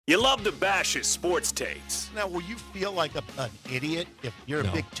You love to bash his sports takes. Now, will you feel like an idiot if you're a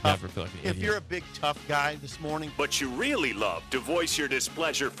big tough? Never feel like an if idiot. you're a big tough guy this morning? But you really love to voice your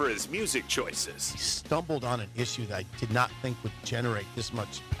displeasure for his music choices. He stumbled on an issue that I did not think would generate this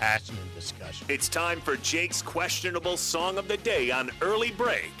much passion and discussion. It's time for Jake's questionable song of the day on Early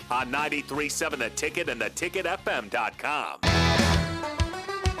Break on 93.7 The Ticket and theticketfm.com.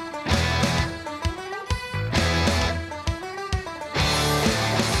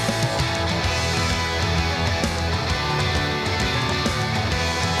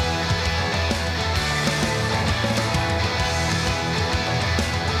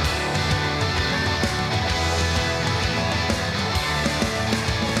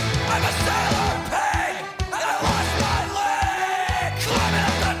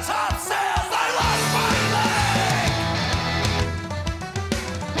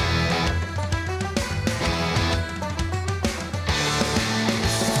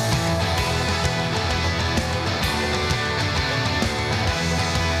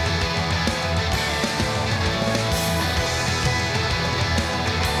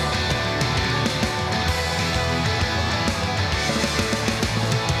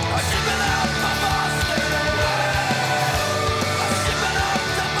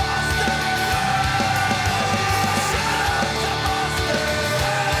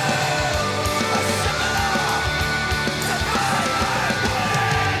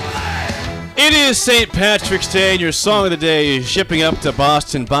 It is St. Patrick's Day, and your song of the day is shipping up to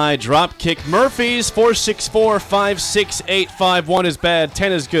Boston by Dropkick Murphys. 464-56851 1 is bad,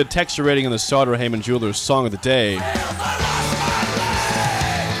 10 is good. Text your rating on the Sauter Heyman Jewelers song of the day.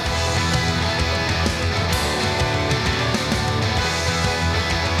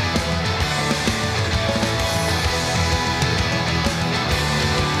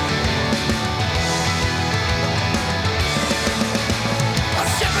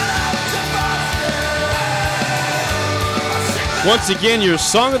 Once again, your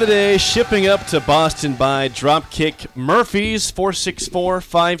song of the day, shipping up to Boston by Dropkick Murphys.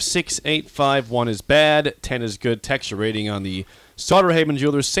 464-56851 1 is bad, 10 is good. Text your rating on the Sauter Heyman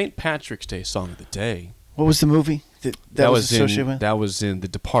Jewelers St. Patrick's Day song of the day. What was the movie that was associated with? That was in The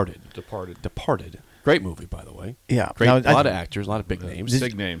Departed. Departed. Great movie, by the way. Yeah. Great. Now, A lot of actors, a lot of big names.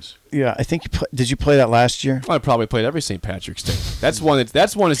 Big names. Yeah, I think did you play that last year? I probably played every St. Patrick's Day. That's one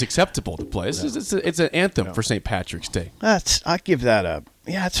that's acceptable to play. It's an anthem for St. Patrick's Day. I give that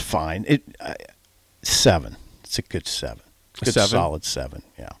it's fine. 7. It's a good 7. Good 7? solid 7.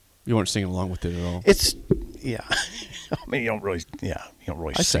 Yeah. You weren't singing along with it at all. Yeah. I mean, you don't really I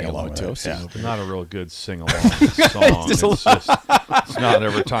sing sang along along with too. it. Yeah. Not a real good sing-along song. It's not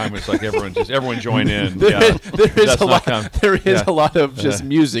every time. It's like everyone join in. There is a lot of just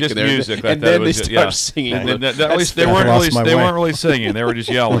music Just in there, music, and then they start singing. At least they weren't really singing. They were just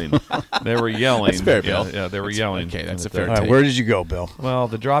yelling. They were yelling. That's fair, Bill. Yeah, they were yelling. Okay, that's a fair All right, take. where did you go, Bill? Well,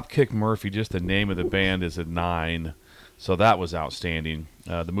 the Dropkick Murphy, just the name of the band is a 9, so that was outstanding.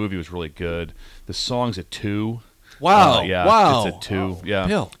 The movie was really good. The song's a 2. Wow! Wow! It's a 2. Wow. Yeah,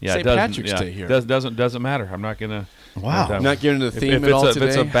 Bill, yeah. St. Patrick's Day here. Doesn't matter. I'm not gonna. Wow! I'm not getting into the theme if at all If today.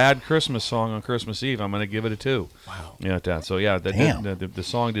 it's a bad Christmas song on Christmas Eve, I'm gonna give it a 2. Wow! Yeah. So yeah, the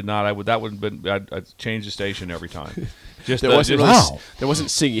song did not. I'd change the station every time. Just there wasn't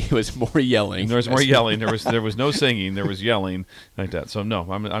singing. It was more yelling. There was more yelling. There was no singing. There was yelling like that. So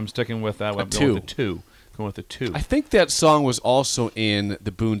no, I'm sticking with that. I'm going with the 2. Going with the 2. I think that song was also in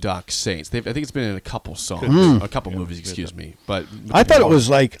the Boondock Saints. I think it's been in a couple songs, a couple movies. Excuse me, but I thought it was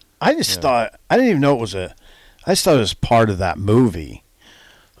like I thought I didn't even know it was I just thought it was part of that movie.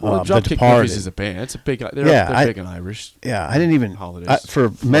 Well, The Dropkick Departed. Murphys is a band. It's a big. They're big in Irish. Yeah, I didn't even. Holidays.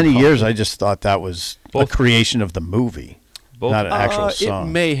 For many years, I just thought that was a creation of the movie, not an actual song.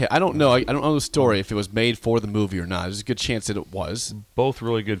 It may. I don't know. I don't know the story if it was made for the movie or not. There's a good chance that it was. Both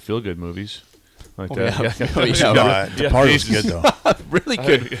really good feel-good movies. Like Departed was good though. Really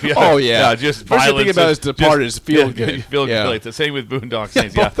good. Yeah. Oh yeah. Just first thing about is Departed is feel good. You feel good. Like the same with Boondock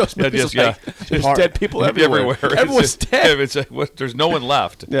Saints. Both those movies, there's dead people everywhere. Everyone's dead. There's no one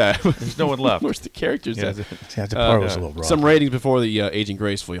left. Yeah. There's no one left. Where's the characters? Yeah, Departed was a little rough. Some ratings before the Aging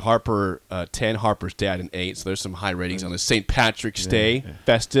Gracefully. Harper 10, Harper's Dad an 8. So there's some high ratings on the St. Patrick's Day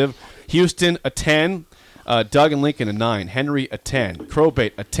festive. Houston a 10. Doug and Lincoln a 9. Henry a 10.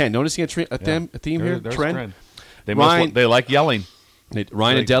 Crowbait a 10. Noticing a theme here? Trend. They like yelling.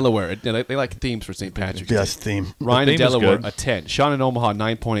 Ryan and Delaware. They like themes for St. Patrick's Day. Yes, theme. Ryan and Delaware good. a 10. Sean in Omaha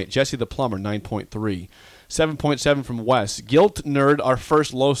 9.8. Jesse the Plumber 9.3. 7.7 from Wes. Guilt Nerd, our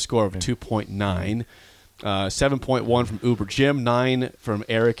first low score of 2.9. 7.1 from Uber Jim. 9 from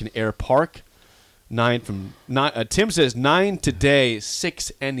Eric and Air Park. Tim says 9 today,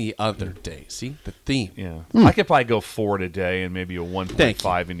 6 any other day. See the theme. Yeah, I could probably go 4 today and maybe a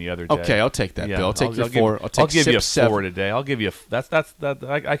 1.5 in the other day. Okay, I'll take that, Bill. I'll take your 4. I'll give you a 4 7 today. I'll give you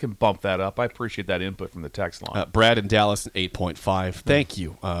I can bump that up. I appreciate that input from the text line. Brad in Dallas, an 8.5. Thank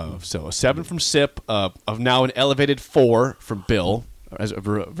you. So a 7 from Sip, of now an elevated 4 from Bill. As a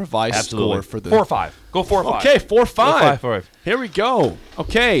revised score for the 4 or 5. Go 4 or 5. Okay, 4 or 5. 4 or 5. Here we go.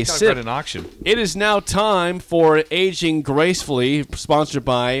 Okay, Sip. An auction. It is now time for Aging Gracefully, sponsored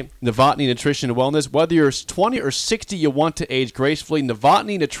by Novotny Nutrition and Wellness. Whether you're 20 or 60, you want to age gracefully.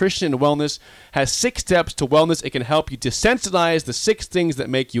 Novotny Nutrition and Wellness has 6 steps to wellness. It can help you desensitize the 6 things that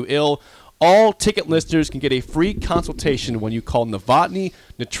make you ill. All ticket listeners can get a free consultation when you call Novotny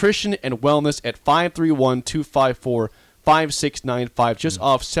Nutrition and Wellness at 531-254-5695, just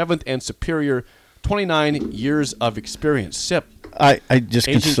off 7th and Superior, 29 years of experience. Sip. I just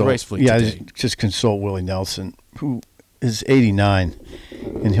Aging gracefully today. I just consult Willie Nelson, who is 89,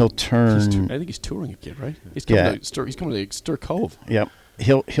 and he'll turn. I think he's touring again, right? He's coming to Stir Cove. Yep,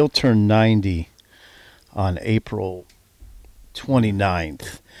 he'll turn 90 on April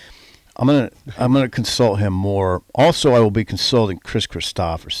 29th. I'm gonna consult him more. Also, I will be consulting Chris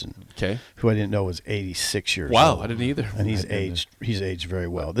Christopherson, who I didn't know was 86 years old. Wow, I didn't either. And he's aged very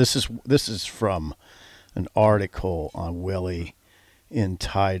well. This is from an article on Willie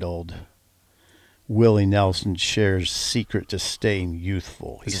entitled "Willie Nelson Shares Secret to Staying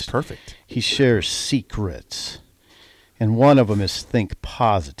Youthful." This is perfect. He shares secrets, and one of them is think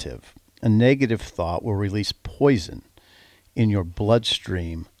positive. A negative thought will release poison in your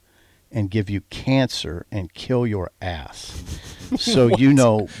bloodstream and give you cancer and kill your ass. So,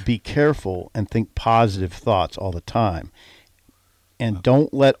 be careful and think positive thoughts all the time. And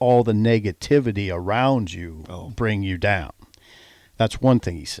don't let all the negativity around you bring you down. That's one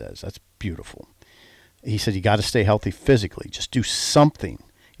thing he says. That's beautiful. He said you got to stay healthy physically. Just do something,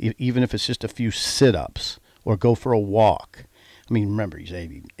 even if it's just a few sit-ups or go for a walk. I mean, remember, he's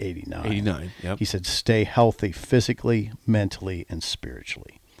 89. 89, yep. He said stay healthy physically, mentally, and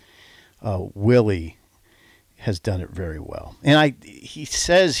spiritually. Willie has done it very well. And he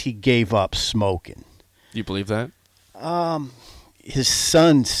says he gave up smoking. You believe that? His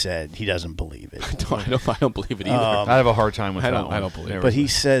son said he doesn't believe it. I don't believe it either. I have a hard time with that one. I don't believe it. But he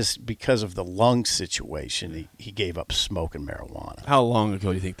says because of the lung situation, he gave up smoking marijuana. How long ago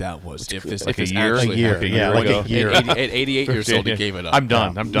do you think that was? If a year? A year At 88 years old, he gave it up. I'm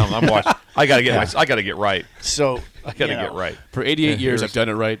done. I'm watching. I got to get right. So I got to get right. For 88 years, I've done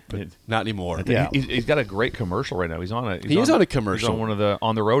it right, but not anymore. Yeah. He's got a great commercial right now. He's on a commercial. He's on one of the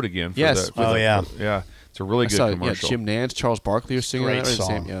On the Road again. Yes. Yeah. It's a really good commercial. Jim Nance, Charles Barkley are singing Great that.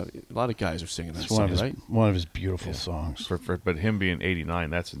 song. A lot of guys are singing that It's song, right? one of his beautiful songs. But him being 89,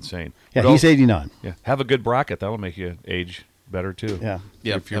 that's insane. Yeah, But he's 89. Yeah, have a good bracket. That'll make you age better too. Yeah.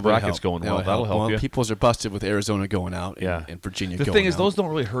 If your bracket's going well, that'll help you. People's are busted with Arizona going out and Virginia going out. The thing is, those don't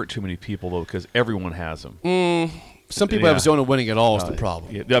really hurt too many people, though, because everyone has them. Some people have Zona winning it all is the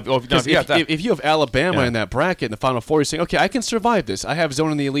problem. If you have Alabama in that bracket in the Final Four, you're saying, okay, I can survive this. I have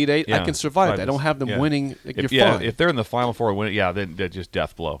Zona in the Elite Eight. I can survive that. I don't have them winning. You're fine. If they're in the Final Four and win it, then they're just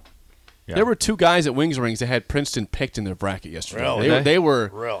death blow. Yeah. There were 2 guys at Wings Rings that had Princeton picked in their bracket yesterday. Really? They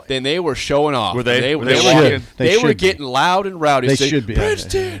were showing off. Were they? They were getting loud and rowdy. They should be.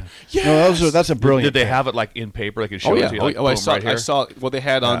 Princeton. Yes. No, that's a brilliant. Did they have it like in paper? They could show it to you. I saw. Well, they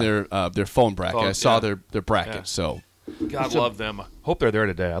had on their phone bracket. I saw their bracket. Yeah. So. God love them. Hope they're there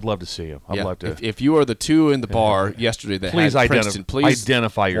today. I'd love to see them. I'd love to. If you are the 2 in the bar yesterday that had Princeton, please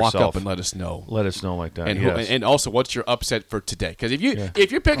identify yourself. Walk up and let us know. Let us know like that. And also, what's your upset for today? Because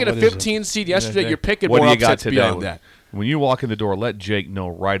if you're picking a 15 seed yesterday, you're picking what more do you got upsets today? beyond that. When you walk in the door, let Jake know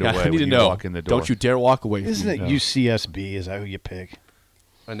right away. I need to when know. You walk in the door. Don't you dare walk away. Isn't it UCSB? Is that who you pick?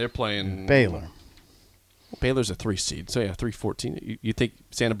 And they're playing Baylor. Baylor's a 3 seed, so 3-14. You think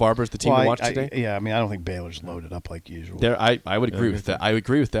Santa Barbara's the team to watch today? I don't think Baylor's loaded up like usual. I would agree with that. I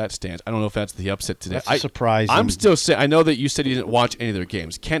agree with that stance. I don't know if that's the upset today. That's surprising. I'm still saying. I know that you said you didn't watch any of their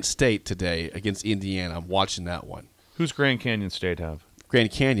games. Kent State today against Indiana. I'm watching that one. Who's Grand Canyon State have?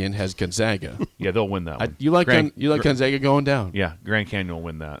 Grand Canyon has Gonzaga. Yeah, they'll win that one. You like Gonzaga going down? Yeah, Grand Canyon will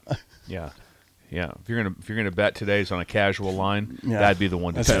win that. Yeah. Yeah, if you're gonna bet today's on a casual line, that'd be the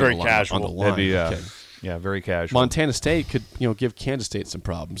one. That's very casual. On the line. That'd be very casual. Montana State could give Kansas State some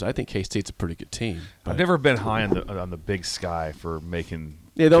problems. I think K-State's a pretty good team. I've never been high on the Big Sky for making.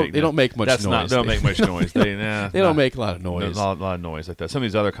 They don't make much noise. They don't make much noise. They don't make a lot of noise. A lot of noise like that. Some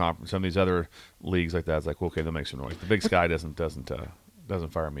of these other leagues like that, it's like, okay, they'll make some noise. The Big Sky doesn't doesn't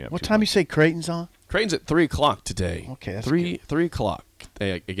fire me up. What too time much. you say Creighton's on? Creighton's at 3 o'clock today. Okay, that's 3 good. 3 o'clock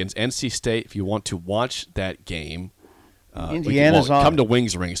against NC State. If you want to watch that game, Indiana's on. come to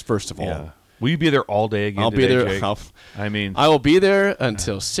Wings Rings first of all. Yeah. Will you be there all day again? I'll be today, there. Jake? I will be there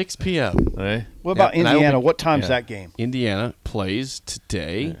until 6 p.m. Eh? What about and I will Indiana? be- What time's yeah. that game? Indiana plays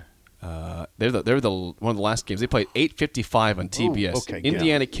today. They're one of the last games. They played 8:55 on TBS. okay, good.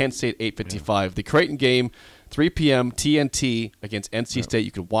 Indiana, Kent State 8:55. The Creighton game 3 p.m. TNT against NC State.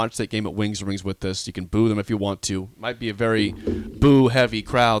 You can watch that game at Wings Rings with us. You can boo them if you want to. Might be a very boo heavy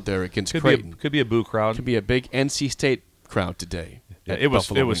crowd there against Creighton. Could be a boo crowd. Could be a big NC State crowd today. Yeah, at it was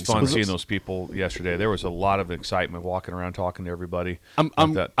Buffalo fun Wings. seeing those people yesterday. There was a lot of excitement walking around talking to everybody.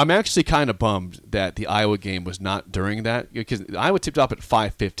 I'm actually kind of bummed that the Iowa game was not during that because Iowa tipped off at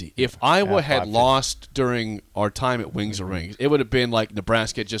 5:50. If Iowa had 5:50. lost during our time at Wings and Rings, it would have been like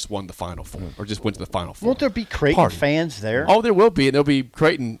Nebraska just won the Final Four or just went to the Final Four. Won't there be Creighton Pardon. fans there? Oh, there will be, and there'll be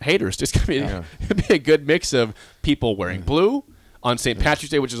Creighton haters. It's gonna be, it'll be a good mix of people wearing blue on St.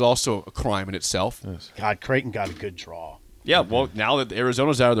 Patrick's Day, which is also a crime in itself. God, Creighton got a good draw. Yeah, well, now that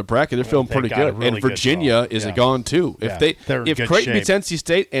Arizona's out of the bracket, they're feeling they pretty got a good, really and good Virginia draw. is Yeah. gone too. Yeah, If they're in good Creighton beats shape. NC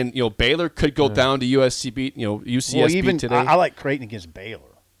State, and Baylor could go down to USC beat UCSB Well, even today. I like Creighton against Baylor.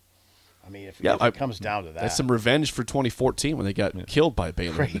 I mean, if Yeah, it comes down to that, That's some revenge for 2014 when they got killed by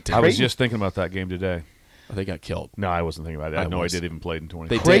Baylor. Creighton- in the I was Creighton- just thinking about that game today. Oh, they got killed. No, I wasn't thinking about it. I I had no was. idea they even played in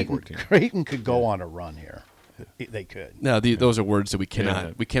They did. 2014. Creighton could go on a run here. They could. No, those are words that we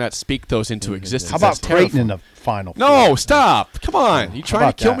cannot speak those into existence. How about That's Creighton in terrifying. the Final No, Four? stop! Come on, you How trying to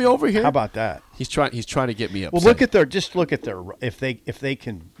about kill that? me over here? How about that? He's trying to get me upset. Well, look at their if they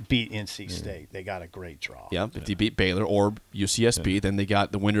can beat NC State, they got a great draw. Yeah, if they beat Baylor or UCSB, then they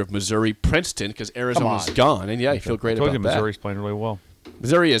got the winner of Missouri Princeton because Arizona's on. gone, and you feel great I told about you that. Missouri's playing really well.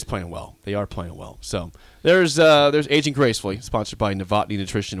 Missouri is playing well. They are playing well. So there's Aging Gracefully, sponsored by Novotny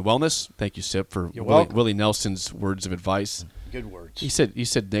Nutrition and Wellness. Thank you, Sip, for welcome. Willie Nelson's words of advice. Good words. You said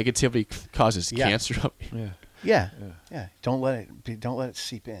negativity causes Yeah. cancer. Yeah. Don't let it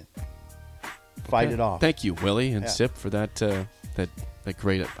seep in. Fight it off. Thank you, Willie and Yeah. Sip, for that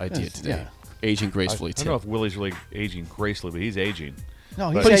great idea Yes, today. yeah. Aging Gracefully, I don't know if Willie's really aging gracefully, but he's aging.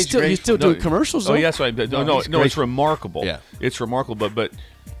 No, but he's still doing commercials. Oh, though? yes, no, he's it's great. remarkable. Yeah. It's remarkable, but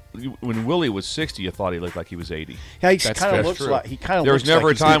when Willie was 60, you thought he looked like he was 80. Yeah, he That's kind of true. looks like he kind of. There was never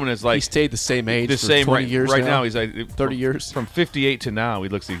a time when it's He like stayed the same age the for same 20 right, years right now. now. He's like 30 years. From 58 to now, he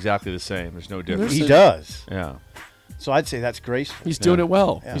looks exactly the same. There's no difference. he does. Yeah. So I'd say that's graceful. He's doing it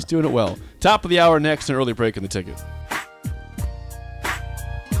well. Yeah. He's doing it well. Top of the hour next, an early break in the ticket.